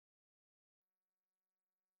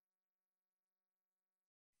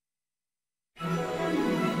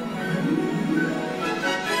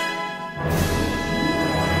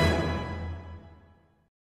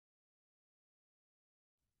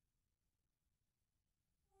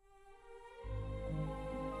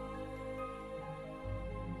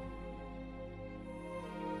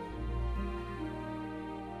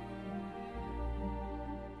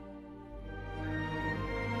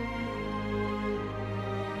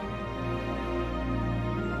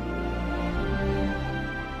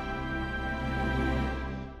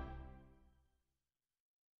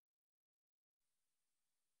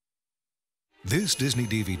This Disney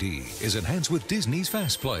DVD is enhanced with Disney's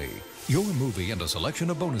Fast Play, your movie and a selection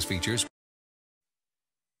of bonus features.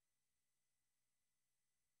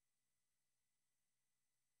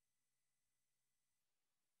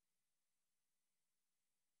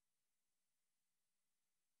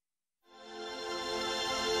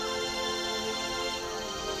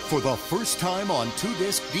 For the first time on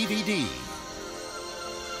 2-disc DVD,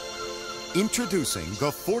 introducing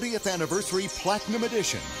the 40th Anniversary Platinum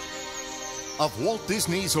Edition of Walt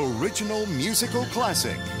Disney's original musical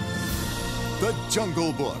classic, The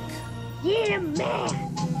Jungle Book. Yeah,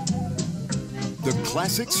 man! The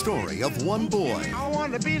classic story of one boy. I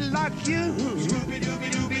want to be like you.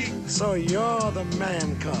 So you're the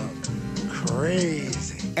man cub.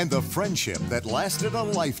 Crazy. And the friendship that lasted a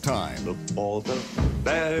lifetime. Look for the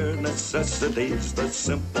bare necessities, the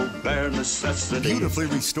simple bare necessities. Beautifully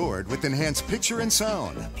restored with enhanced picture and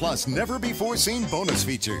sound, plus never-before-seen bonus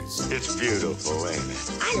features. It's beautiful, ain't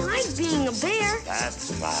it? I like being a bear.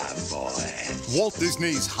 That's my boy. Walt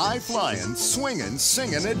Disney's high-flying, swinging,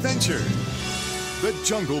 singing adventure. The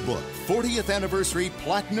Jungle Book 40th Anniversary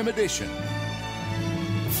Platinum Edition.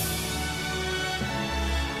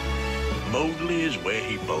 Mowgli is where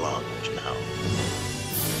he belongs now.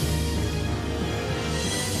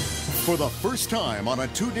 For the first time on a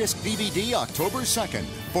 2-disc DVD October 2nd,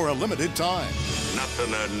 for a limited time.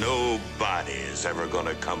 Nothing or nobody is ever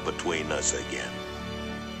gonna come between us again.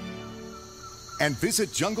 And visit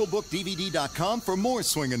JungleBookDVD.com for more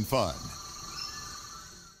swinging fun.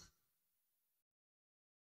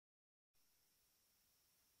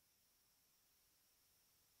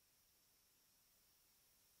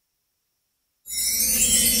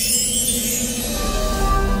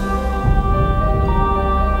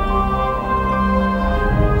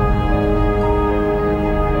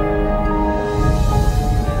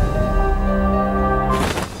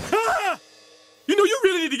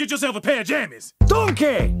 Yourself a pair of jammies.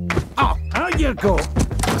 Donkey! Oh, how you go?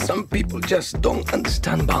 Some people just don't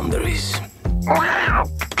understand boundaries. Ready?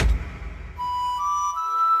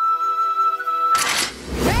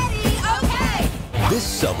 Okay! This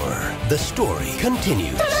summer, the story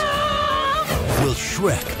continues. Will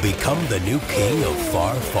Shrek become the new king of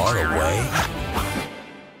Far, Far Away?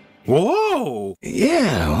 Whoa!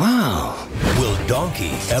 Yeah, wow. Will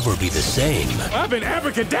Donkey ever be the same? I've been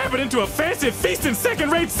abracadabraed into a fancy feasting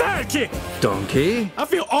second-rate sidekick. Donkey? I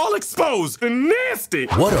feel all exposed and nasty.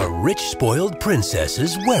 What are rich, spoiled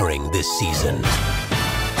princesses wearing this season?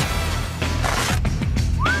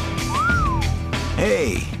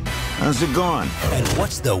 Hey, how's it going? And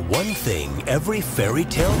what's the one thing every fairy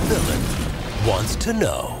tale villain wants to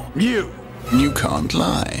know? You can't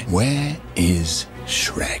lie. Where is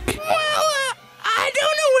Shrek? Well, I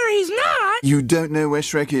don't know where he's not. You don't know where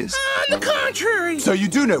Shrek is? On the contrary. So you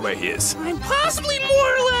do know where he is? I'm possibly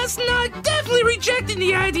more or less not definitely rejecting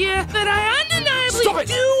the idea that I undeniably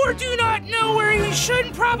do or do not know where he should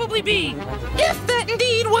and probably be. If that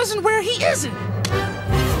indeed wasn't where he isn't.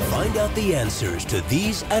 Find out the answers to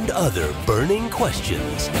these and other burning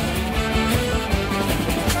questions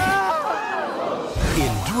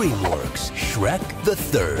in Dreamworks, Shrek the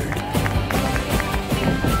Third.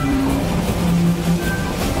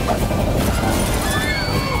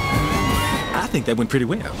 I think that went pretty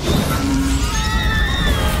well.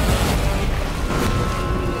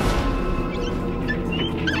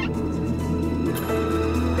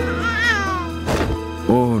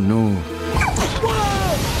 Oh, no.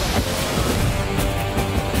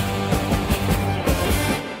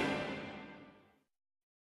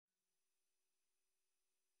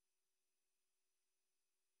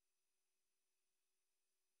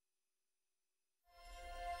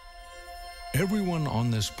 Everyone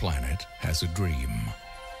on this planet has a dream.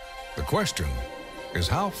 The question is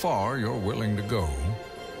how far you're willing to go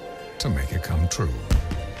to make it come true.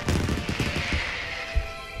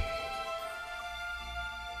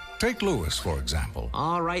 Take Lewis, for example.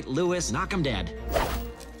 All right, Lewis, knock him dead.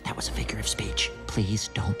 That was a figure of speech. Please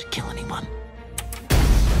don't kill anyone.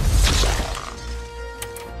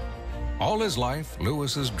 All his life,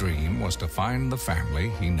 Lewis's dream was to find the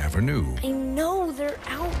family he never knew. I know they're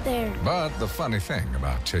out there. But the funny thing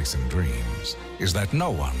about chasing dreams is that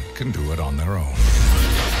no one can do it on their own.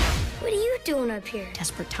 What are you doing up here?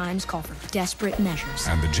 Desperate times call for desperate measures.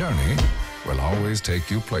 And the journey will always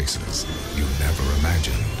take you places you never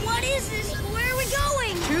imagined. What is this? Where are we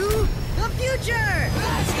going? To the future!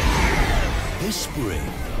 This spring,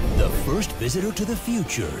 the first visitor to the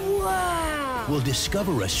future will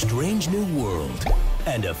discover a strange new world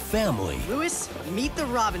and a family. Lewis, meet the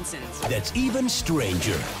Robinsons. That's even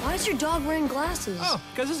stranger. Why is your dog wearing glasses? Oh,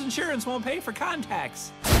 because his insurance won't pay for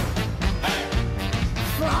contacts.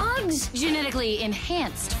 Frogs? Genetically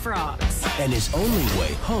enhanced frogs. And his only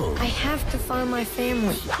way home I have to find my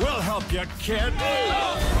family. We'll help you, kid.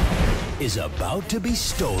 is about to be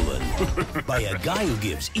stolen by a guy who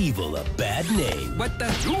gives evil a bad name. What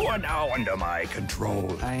the? You are now under my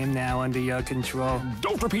control. I am now under your control.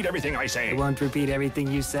 Don't repeat everything I say. I won't repeat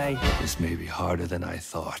everything you say. This may be harder than I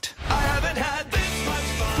thought. I haven't had this much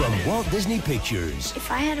fun. From Walt Disney Pictures.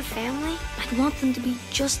 If I had a family, I'd want them to be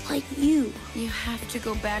just like you. You have to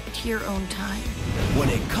go back to your own time. When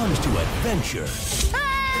it comes to adventure.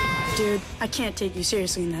 Dude, I can't take you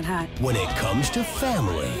seriously in that hat. When it comes to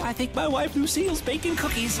family. I think my wife Lucille's baking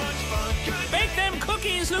cookies. Bake them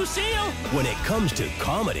cookies, Lucille! When it comes to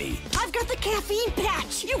comedy. I've got the caffeine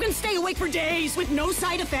patch. You can stay awake for days with no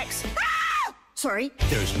side effects. Ah! Sorry.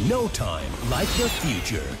 There's no time like the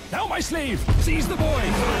future. Now my slave! Seize the boy!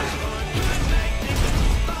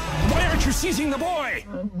 Why aren't you seizing the boy?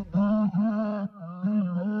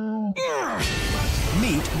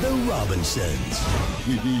 Meet the Robinsons.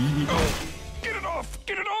 Get it off!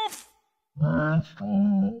 Get it off!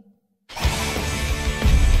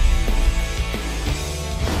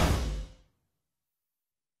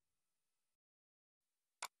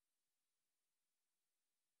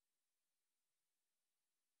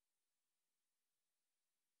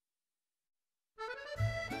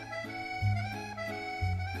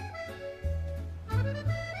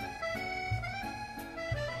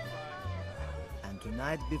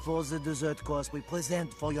 Tonight, before the dessert course, we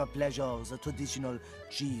present for your pleasure the traditional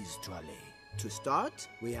cheese trolley. To start,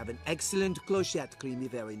 we have an excellent clochette, creamy,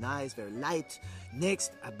 very nice, very light.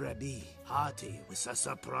 Next, a brebis, hearty, with a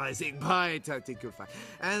surprising bite, I think you'll find.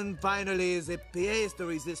 And finally, the pièce de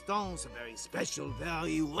résistance, a very special,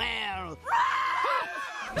 very rare.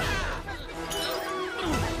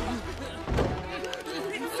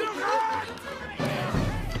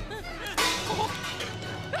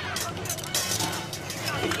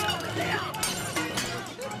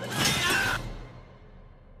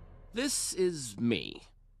 This is me.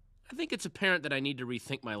 I think it's apparent that I need to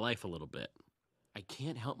rethink my life a little bit. I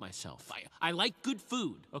can't help myself. I like good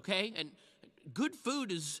food, okay? And good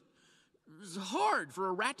food is hard for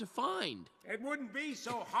a rat to find. It wouldn't be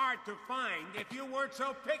so hard to find if you weren't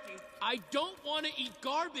so picky. I don't want to eat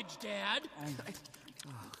garbage, Dad.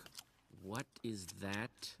 What is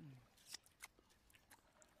that?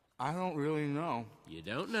 I don't really know. You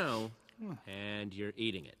don't know. And you're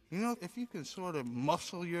eating it. You know, if you can sort of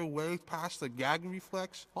muscle your way past the gag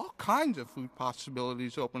reflex, all kinds of food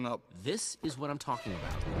possibilities open up. This is what I'm talking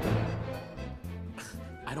about.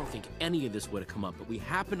 I don't think any of this would have come up, but we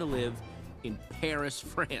happen to live in Paris,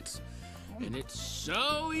 France. And it's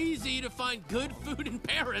so easy to find good food in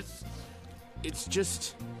Paris. It's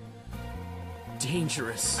just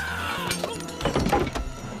dangerous.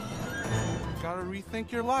 Gotta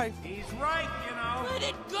rethink your life. He's right, you know. Let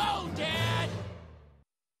it go, Dad!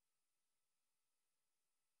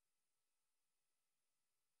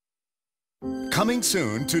 Coming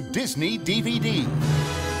soon to Disney DVD.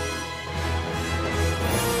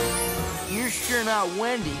 You're sure not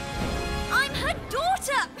Wendy. I'm her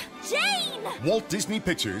daughter, Jane! Walt Disney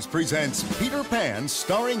Pictures presents Peter Pan,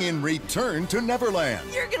 starring in Return to Neverland.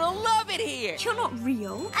 You're gonna love it here. You're not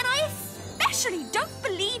real, and I especially don't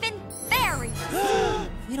believe in fairies.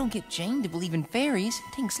 If we don't get Jane to believe in fairies,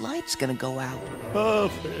 Tink's light's gonna go out.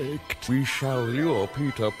 Perfect. We shall lure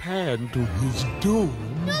Peter Pan to his doom.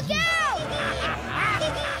 Look out!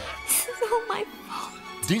 This is all my fault.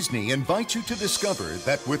 Disney invites you to discover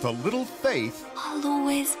that with a little faith, I'll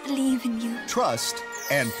always believe in you. trust,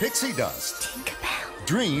 and pixie dust, Tinkerbell,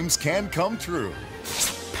 dreams can come true.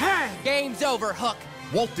 Pan! Game's over, Hook.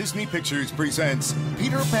 Walt Disney Pictures presents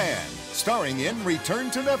Peter Pan, starring in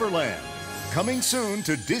Return to Neverland. Coming soon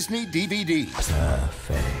to Disney DVD.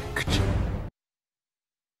 Perfect.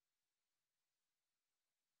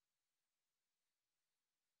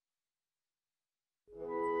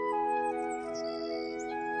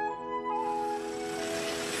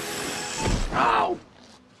 Ow!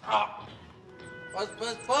 Buzz,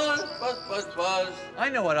 buzz, buzz! Buzz, buzz, buzz, buzz. I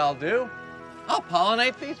know what I'll do. I'll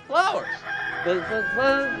pollinate these flowers. Buzz, buzz,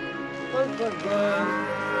 buzz, buzz, buzz, buzz.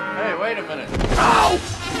 Hey, wait a minute. Ow!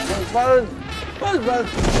 Buzz, buzz, buzz, buzz.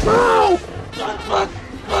 Ow! Buzz, buzz,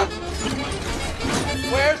 buzz.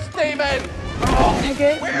 Where's Steven? Oh,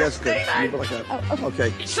 okay. Where's Steven? Like that. Oh,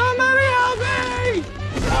 okay. Somebody help me!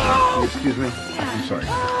 Oh! Excuse me. I'm sorry.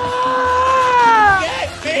 Ah!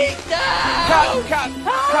 Get me down! Cut, cut,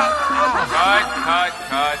 cut.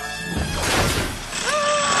 Cut.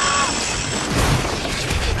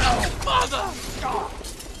 Oh, mother!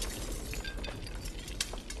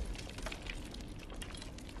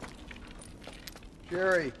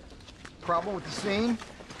 Jerry, problem with the scene?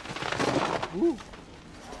 Ooh.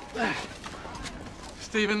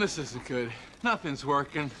 Steven, this isn't good. Nothing's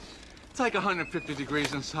working. It's like 150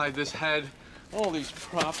 degrees inside this head. All these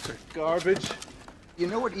props are garbage. You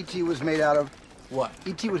know what E.T. was made out of? What?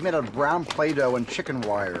 E.T. was made out of brown Play-Doh and chicken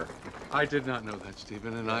wire. I did not know that,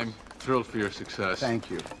 Steven, and I'm thrilled for your success. Thank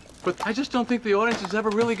you. But I just don't think the audience is ever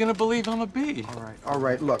really going to believe I'm a bee. All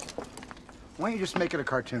right, look. Why don't you just make it a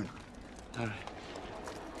cartoon? All right.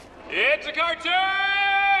 It's a cartoon!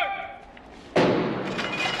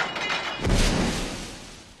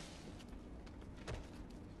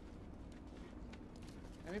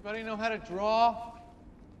 Anybody know how to draw?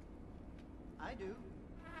 I do.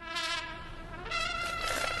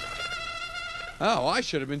 Oh, I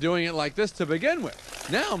should have been doing it like this to begin with.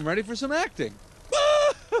 Now I'm ready for some acting.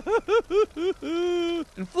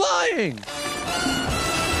 And flying.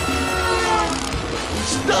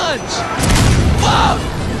 Stunts. Whoa!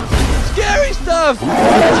 Scary stuff.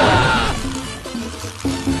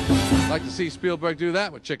 I'd like to see Spielberg do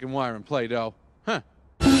that with chicken wire and Play-Doh. Huh.